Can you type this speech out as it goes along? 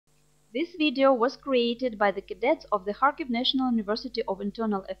This video was created by the cadets of the Kharkiv National University of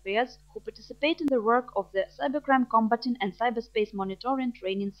Internal Affairs who participate in the work of the Cybercrime Combating and Cyberspace Monitoring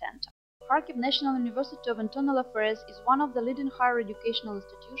Training Center. Kharkiv National University of Internal Affairs is one of the leading higher educational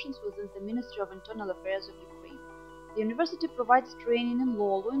institutions within the Ministry of Internal Affairs of Ukraine. The university provides training in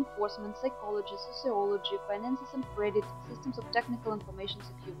law enforcement, psychology, sociology, finances and credit, systems of technical information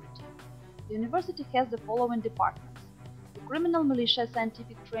security. The university has the following departments: the Criminal Militia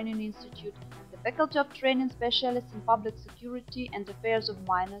Scientific Training Institute, the Faculty of Training Specialists in Public Security and Affairs of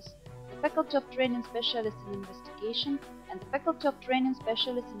Minors, the Faculty of Training Specialists in Investigation, and the Faculty of Training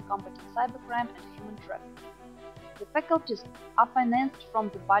Specialists in Combating Cybercrime and Human Trafficking. The faculties are financed from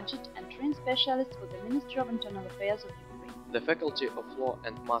the budget and train specialists for the Ministry of Internal Affairs of Ukraine. The Faculty of Law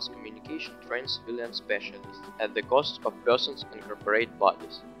and Mass Communication trains civilian specialists at the cost of persons and corporate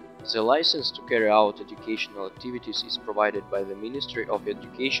bodies. The license to carry out educational activities is provided by the Ministry of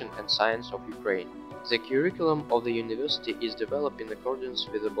Education and Science of Ukraine. The curriculum of the university is developed in accordance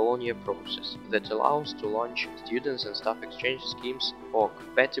with the Bologna process that allows to launch students and staff exchange schemes for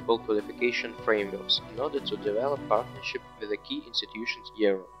compatible qualification frameworks in order to develop partnership with the key institutions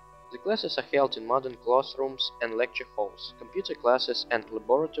year-round. The classes are held in modern classrooms and lecture halls, computer classes and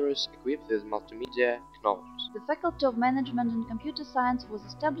laboratories equipped with multimedia technologies. The Faculty of Management and Computer Science was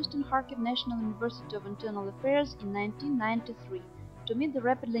established in Kharkiv National University of Internal Affairs in 1993 to meet the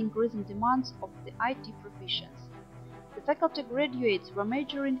rapidly increasing demands of the IT proficiency. The faculty graduates were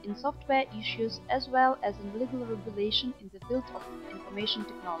majoring in software issues as well as in legal regulation in the field of information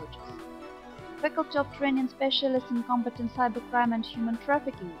technologies. The Faculty of Training Specialists in Combating Cybercrime and Human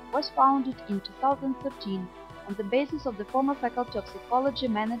Trafficking was founded in 2013 on the basis of the former Faculty of Psychology,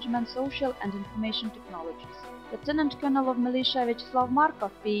 Management, Social and Information Technologies. Lieutenant Colonel of Militia Vyacheslav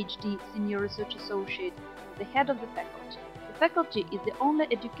Markov, PhD, Senior Research Associate, is the head of the faculty. The faculty is the only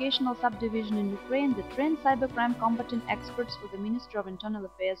educational subdivision in Ukraine that trains cybercrime combating experts for the Ministry of Internal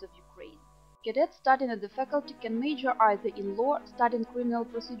Affairs of Ukraine. Cadets studying at the faculty can major either in law, studying criminal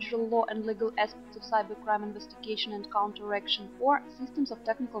procedural law and legal aspects of cybercrime investigation and counteraction, or systems of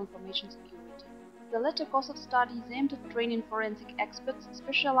technical information security. The latter course of study is aimed at training forensic experts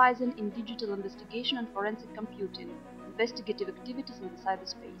specializing in digital investigation and forensic computing, investigative activities in the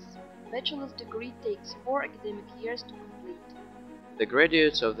cyberspace. The bachelor's degree takes 4 academic years to complete. The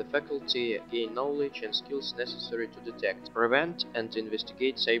graduates of the faculty gain knowledge and skills necessary to detect, prevent and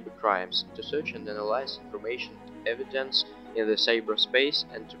investigate cybercrimes, to search and analyze information and evidence in the cyberspace,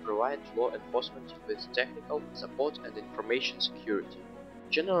 and to provide law enforcement with technical support and information security.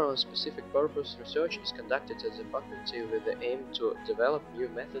 General and specific purpose research is conducted at the faculty with the aim to develop new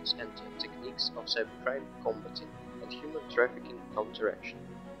methods and techniques of cybercrime combating and human trafficking counteraction.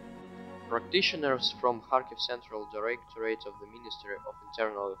 Practitioners from Kharkiv Central Directorate of the Ministry of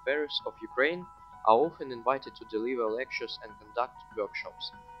Internal Affairs of Ukraine are often invited to deliver lectures and conduct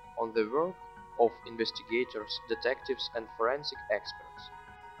workshops on the work of investigators, detectives and forensic experts.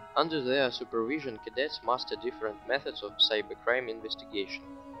 Under their supervision, cadets master different methods of cybercrime investigation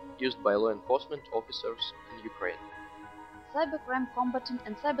used by law enforcement officers in Ukraine. Cybercrime Combating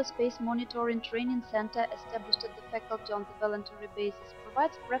and Cyberspace Monitoring Training Center, established at the faculty on the voluntary basis,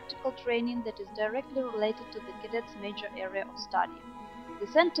 provides practical training that is directly related to the cadets' major area of study. The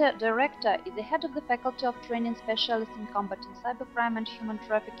center director is the head of the Faculty of Training Specialists in Combating Cybercrime and Human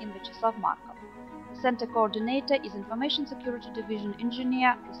Trafficking, Vyacheslav Markov. The center coordinator is Information Security Division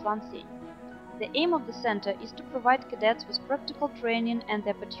Engineer Ruslan Senin. The aim of the center is to provide cadets with practical training and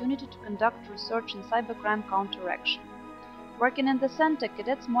the opportunity to conduct research in cybercrime counteraction. Working in the center,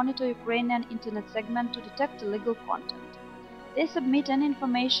 cadets monitor Ukrainian internet segment to detect illegal content. They submit any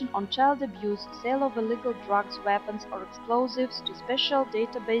information on child abuse, sale of illegal drugs, weapons or explosives to special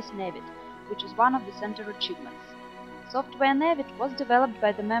database NEVIT, which is one of the center achievements. Software NEVIT was developed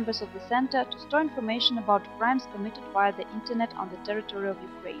by the members of the center to store information about crimes committed via the internet on the territory of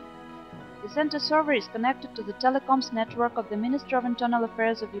Ukraine. The center server is connected to the telecoms network of the Ministry of Internal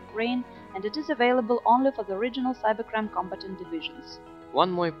Affairs of Ukraine, and it is available only for the regional cybercrime combatant divisions. One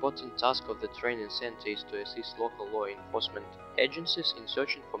more important task of the training center is to assist local law enforcement agencies in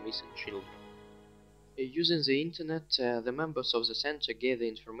searching for missing children. Using the internet, the members of the center gather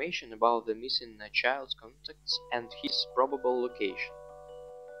information about the missing child's contacts and his probable location.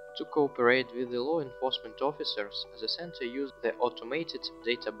 To cooperate with the law enforcement officers, the center used the automated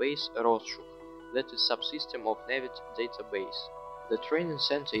database Rozshuk, that is subsystem of NEVIT database. The training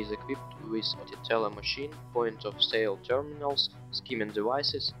center is equipped with a teller machine, point-of-sale terminals, skimming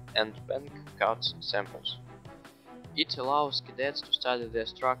devices, and bank cards samples. It allows cadets to study the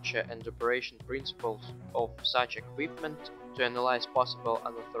structure and operation principles of such equipment to analyze possible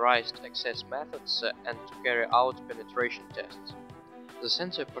unauthorized access methods and to carry out penetration tests. The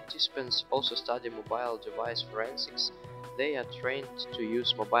center participants also study mobile device forensics. They are trained to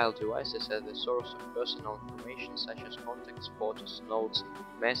use mobile devices as a source of personal information such as contacts, photos, notes,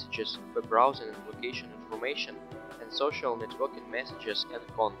 messages, web browsing and location information, and social networking messages and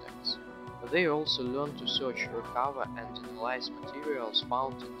contacts. They also learn to search, recover, and analyze materials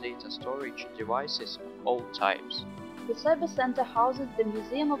found in data storage devices of all types. The Cyber Center houses the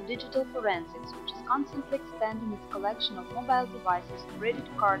Museum of Digital Forensics, which is constantly expanding its collection of mobile devices, credit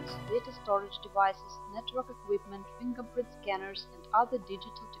cards, data storage devices, network equipment, fingerprint scanners, and other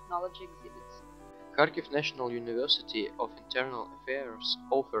digital technology exhibits. Kharkiv National University of Internal Affairs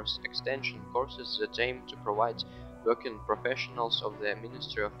offers extension courses that aim to provide working professionals of the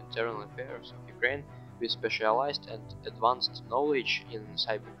Ministry of Internal Affairs of Ukraine with specialized and advanced knowledge in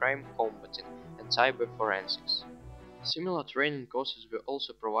cybercrime combating and cyber forensics. Similar training courses were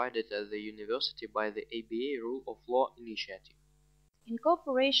also provided at the university by the ABA Rule of Law Initiative. In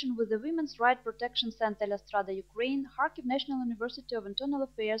cooperation with the Women's Rights Protection Center Strada Ukraine, Kharkiv National University of Internal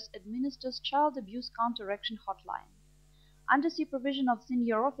Affairs administers Child Abuse Counteraction Hotline. Under supervision of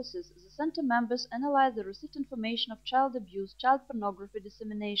senior officers, the center members analyze the received information of child abuse, child pornography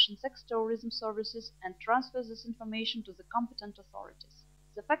dissemination, sex tourism services, and transfer this information to the competent authorities.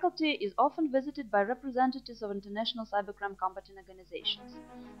 The faculty is often visited by representatives of international cybercrime combating organizations.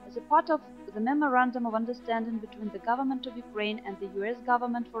 As a part of the Memorandum of Understanding between the Government of Ukraine and the US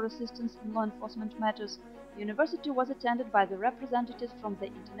Government for assistance in law enforcement matters, the university was attended by the representatives from the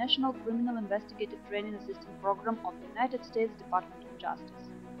International Criminal Investigative Training Assistance Program of the United States Department of Justice.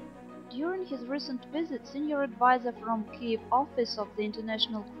 During his recent visit, senior advisor from Kiev office of the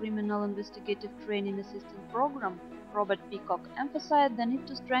International Criminal Investigative Training Assistance Program, Robert Peacock, emphasized the need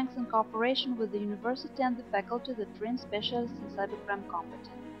to strengthen cooperation with the university and the faculty that train specialists in cybercrime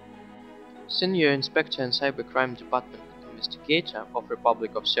combating. Senior Inspector in Cybercrime Department Investigator of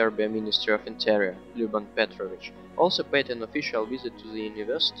Republic of Serbia Ministry of Interior, Ljuban Petrovic, also paid an official visit to the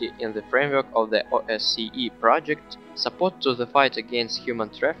university in the framework of the OSCE project Support to the Fight Against Human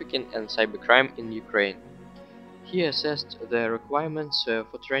Trafficking and Cybercrime in Ukraine. He assessed the requirements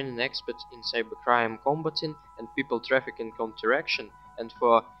for training experts in cybercrime combating and people trafficking counteraction and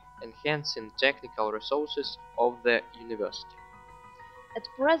for enhancing technical resources of the university. At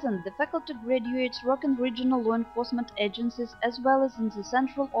present, the faculty graduates work in regional law enforcement agencies as well as in the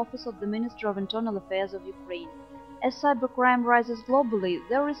central office of the Ministry of Internal Affairs of Ukraine. As cybercrime rises globally,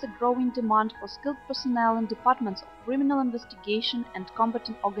 there is a growing demand for skilled personnel in departments of criminal investigation and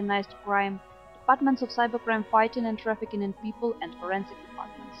combating organized crime, departments of cybercrime fighting and trafficking in people, and forensic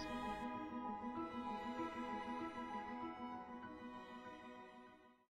departments.